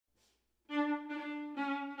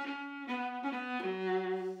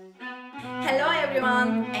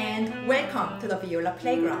everyone, and welcome to the Viola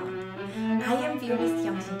Playground. I am violist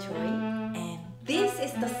Young Sin Choi, and this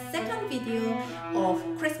is the second video of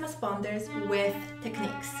Christmas bundles with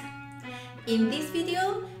techniques. In this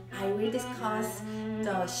video, I will discuss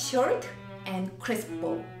the short and crisp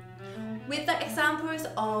bow with the examples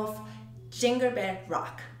of Jingle Bell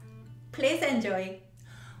Rock. Please enjoy.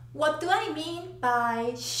 What do I mean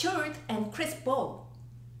by short and crisp bow?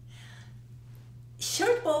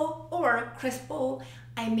 Short bow or crisp bow,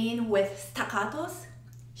 I mean with staccatos,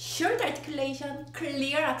 short articulation,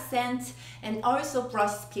 clear accents, and also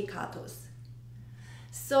brush spiccatos.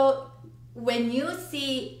 So when you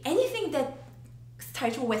see anything that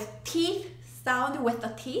starts with teeth, sound with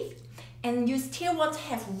the teeth, and you still want to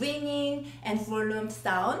have ringing and volume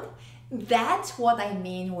sound, that's what I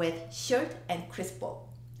mean with short and crisp bow.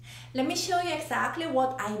 Let me show you exactly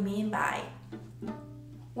what I mean by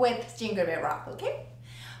with Jingle Bell Rock, okay?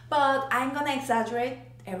 But I'm gonna exaggerate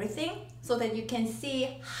everything so that you can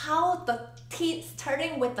see how the teeth,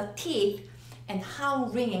 starting with the teeth, and how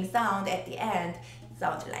ringing sound at the end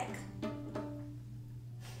sounds like.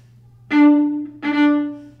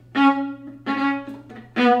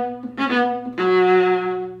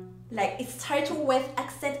 Like it starts with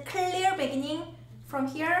accent clear beginning from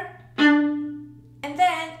here, and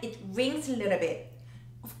then it rings a little bit.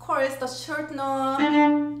 Of course, the short note,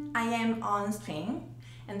 I am on string,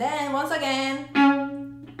 and then once again,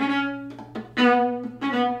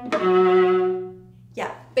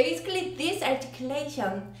 yeah, basically this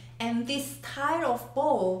articulation and this style of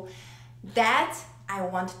bow that I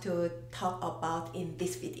want to talk about in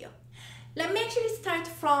this video. Let me actually start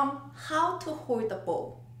from how to hold the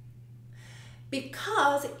bow.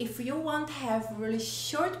 Because if you want to have really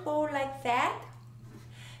short bow like that,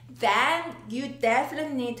 then you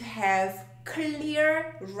definitely need to have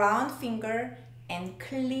clear round finger and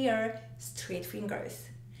clear straight fingers.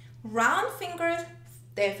 Round fingers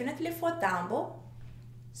definitely for down bow,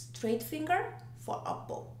 straight finger for up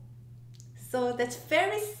bow. So that's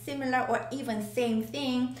very similar or even same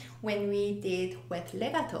thing when we did with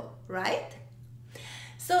legato, right?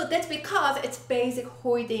 So that's because it's basic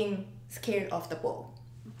holding skill of the bow.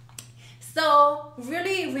 So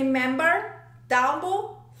really remember down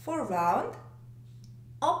bow for round,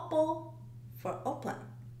 up bow for open.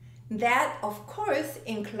 That of course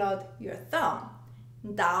include your thumb.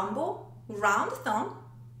 Down bow, round thumb,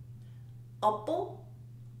 up bow,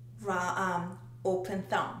 open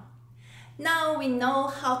thumb. Now we know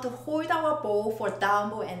how to hold our bow for down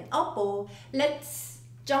bow and up bow. Let's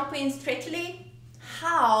jump in straightly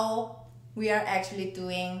how we are actually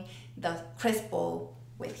doing the crisp bow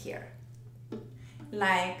with here.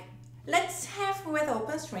 Like let's have with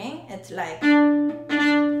open string, it's like,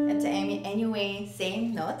 it's anyway,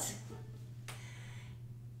 same notes.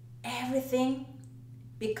 Everything,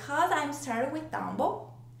 because I'm starting with down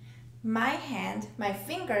bow, my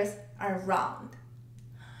fingers are round.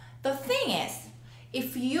 The thing is,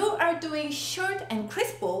 if you are doing short and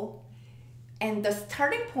crisp bow, and the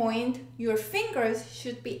starting point, your fingers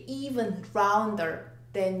should be even rounder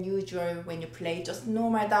than usual when you play just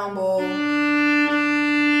normal down bow.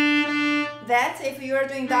 That's if you are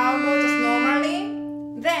doing down bow just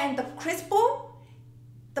normally, then the crisp bow,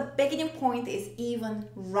 the beginning point is even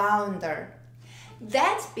rounder.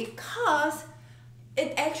 That's because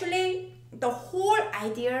it actually, the whole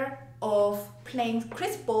idea of playing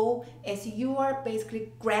crisp bow is you are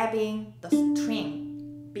basically grabbing the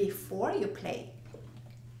string before you play.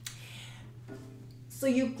 So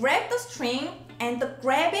you grab the string, and the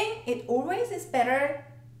grabbing, it always is better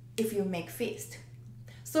if you make fist.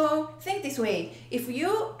 So think this way, if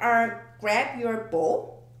you grab your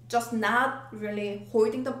bow, just not really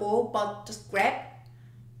holding the bow, but just grab,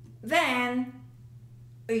 then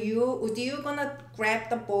you're gonna grab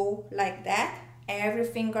the bow like that, every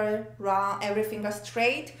finger round, every finger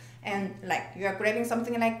straight, and like you are grabbing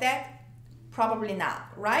something like that? Probably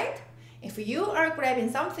not, right? If you are grabbing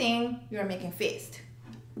something, you are making fist,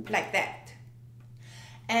 like that.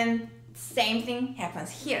 And same thing happens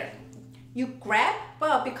here. You grab,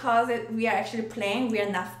 but because we are actually playing, we are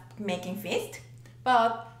not making fist,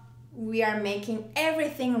 but we are making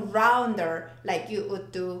everything rounder like you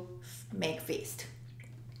would do make fist.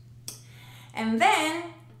 And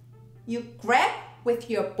then you grab with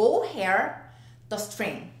your bow hair the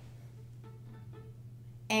string.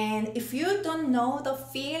 And if you don't know the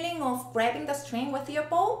feeling of grabbing the string with your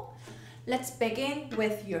bow, let's begin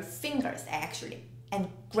with your fingers actually, and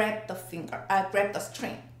grab the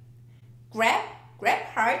string. Grab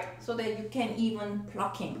hard so that you can even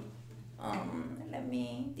plucking. Let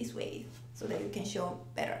me this way so that you can show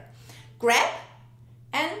better. Grab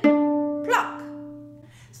and pluck.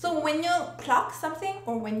 So when you pluck something,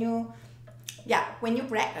 or when you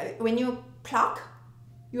pluck,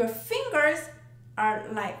 your fingers are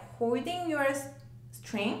like holding your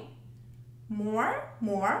string more,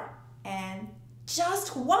 and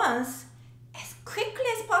just once, as quickly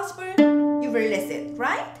as possible, you release it,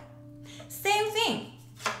 right? Same thing.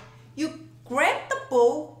 You grab the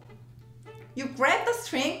bow, you grab the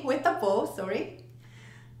string with the bow,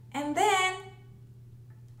 and then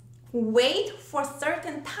wait for a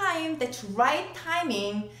certain time, that's right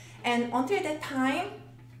timing, and until that time,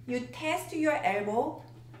 you test your elbow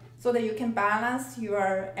so that you can balance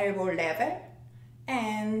your elbow level,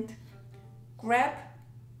 and grab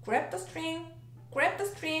the string,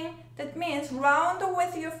 that means round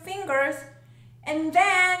with your fingers, and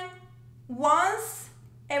then once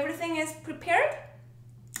everything is prepared,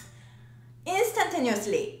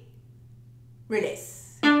 instantaneously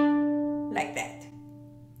release, like that.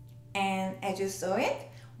 And as you saw it,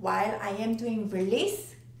 while I am doing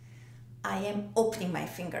release, I am opening my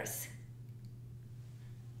fingers.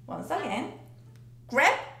 Once again,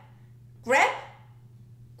 grab,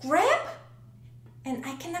 and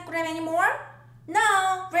I cannot grab anymore.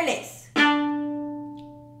 Now release.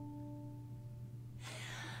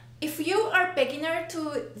 If you are beginner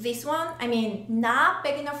to this one, I mean not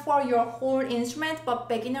beginner for your whole instrument, but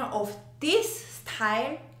beginner of this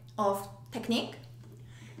style of technique,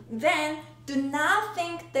 then do not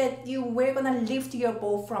think that you were gonna lift your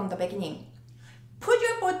bow from the beginning. Put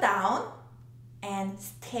your bow down and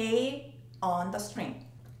stay on the string.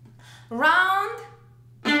 Round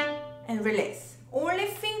and release. Only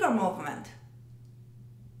finger movement.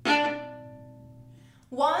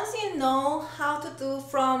 Once you know how to do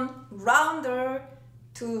from rounder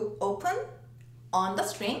to open on the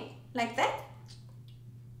string, like that,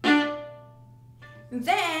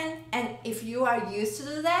 then, and if you are used to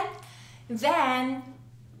do that, then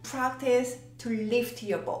practice to lift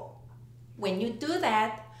your bow. When you do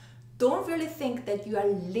that, don't really think that you are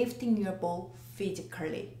lifting your bow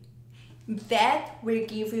physically. That will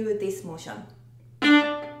give you this motion,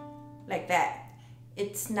 like that.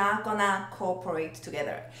 It's not gonna cooperate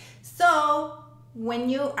together. So when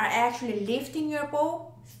you are actually lifting your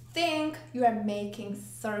bow, think you are making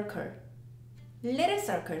circle, little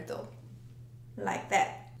circle though, like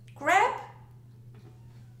that. Grab.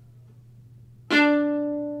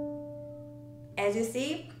 As you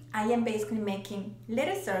see, I am basically making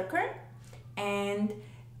little circle, and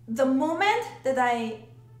the moment that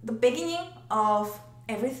the beginning of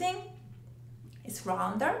everything is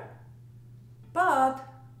rounder, but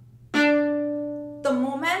the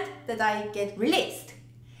moment that I get released,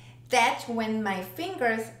 that's when my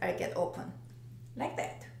fingers get open, like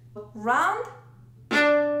that. Round,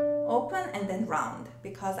 open, and then round,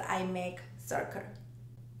 because I make circle.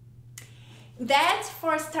 That's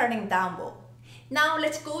for starting down bow. Now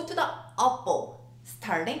let's go to the up bow,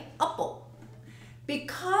 starting up bow.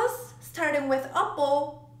 Because starting with up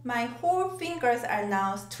bow, my whole fingers are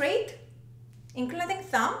now straight, including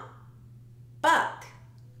thumb, but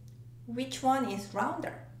which one is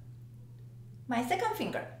rounder? My second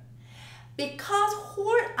finger. Because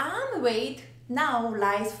whole arm weight now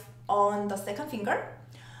lies on the second finger,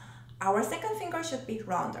 our second finger should be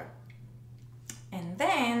rounder. And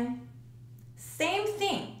then, same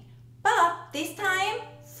thing, but this time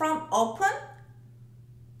from open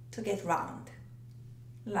to get round.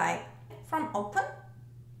 Like from open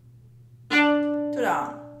to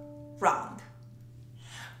round, round.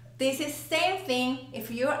 This is same thing.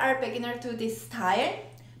 If you are a beginner to this style,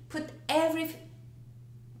 put everything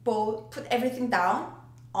down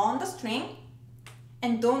on the string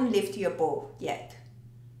and don't lift your bow yet,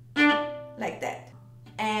 like that.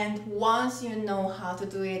 And once you know how to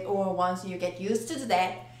do it, or once you get used to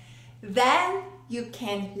that, then you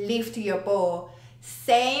can lift your bow.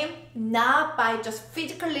 Same, not by just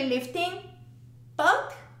physically lifting,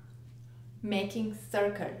 but making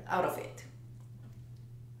circle out of it.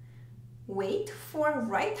 Wait for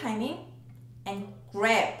right timing and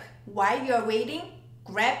grab. While you are waiting,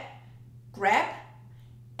 grab,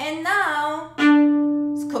 and now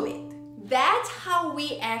scoop it. That's how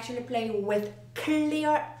we actually play with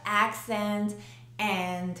clear accents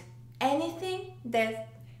and anything that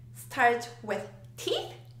starts with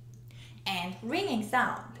teeth and ringing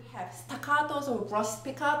sound. We have staccatos or brush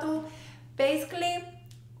spiccato, basically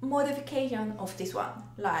modification of this one,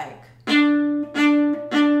 like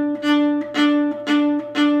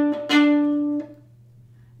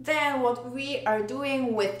then what we are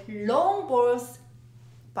doing with long bows,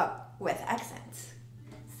 but with accents.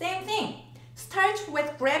 Same thing. Start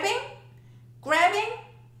with grabbing,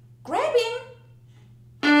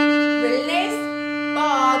 release,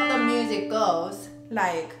 but the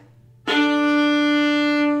like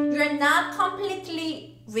you're not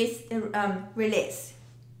completely release.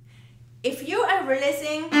 If you are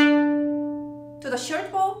releasing to the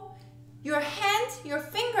short bow, your hands, your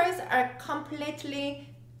fingers are completely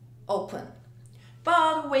open.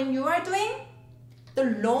 But when you are doing the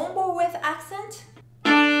long bow with accent,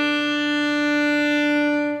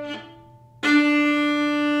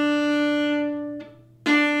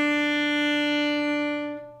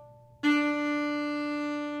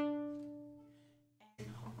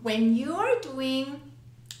 when you are doing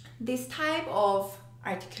this type of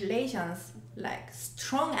articulations like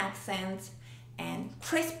strong accents and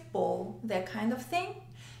crisp bow, that kind of thing,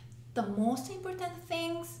 the most important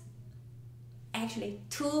things, actually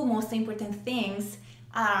two most important things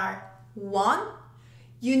are, one,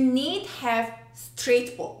 you need to have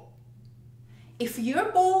straight bow. If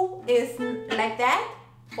your bow is like that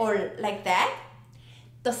or like that,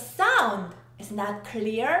 the sound is not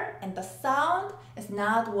clear and the sound is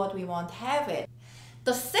not what we want to have it.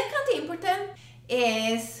 The second important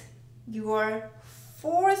is your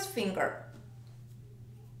fourth finger.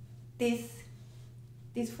 This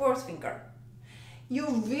fourth finger. You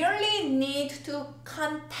really need to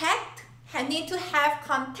have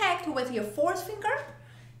contact with your fourth finger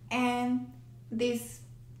and this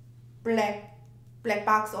black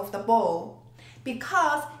box of the bow,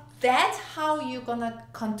 because that's how you're gonna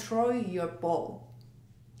control your bow.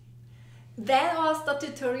 That was the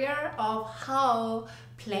tutorial of how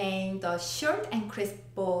playing the short and crisp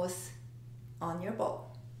bows on your bow.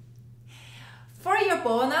 For your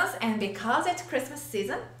bonus, and because it's Christmas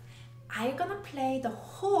season, I'm gonna play the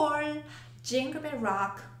whole Jingle Bell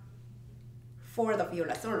Rock for the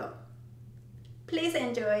viola solo. Please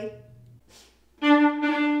enjoy!